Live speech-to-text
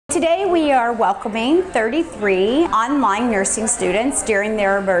Today we are welcoming 33 online nursing students during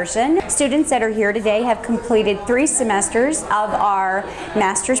their immersion. Students that are here today have completed 3 semesters of our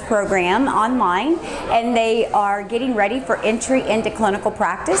master's program online, and they are getting ready for entry into clinical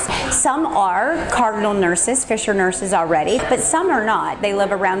practice. Some are Cardinal nurses, Fisher nurses already, but some are not. They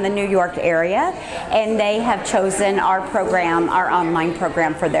live around the New York area, and they have chosen our program, our online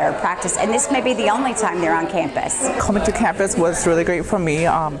program, for their practice, and this may be the only time they're on campus. Coming to campus was really great for me.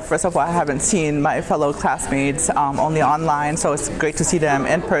 First of all, I haven't seen my fellow classmates only online, so it's great to see them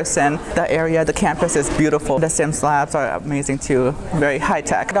in person. The area, the campus is beautiful. The Sims labs are amazing too, very high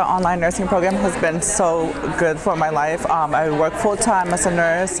tech. The online nursing program has been so good for my life. I work full-time as a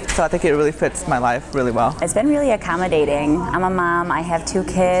nurse, so I think it really fits my life really well. It's been really accommodating. I'm a mom, I have 2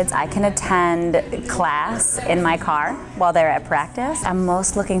 kids. I can attend class in my car while they're at practice. I'm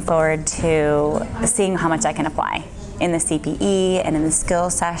most looking forward to seeing how much I can apply in the CPE and in the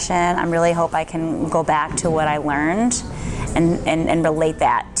skills session. I really hope I can go back to what I learned and relate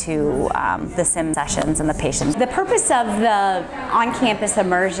that to the sim sessions and the patients. The purpose of the on-campus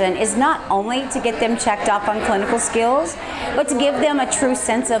immersion is not only to get them checked off on clinical skills, but to give them a true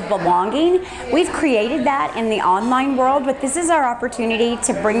sense of belonging. We've created that in the online world, but this is our opportunity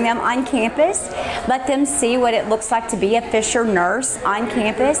to bring them on campus, let them see what it looks like to be a Fisher nurse on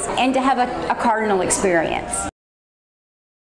campus, and to have a Cardinal experience.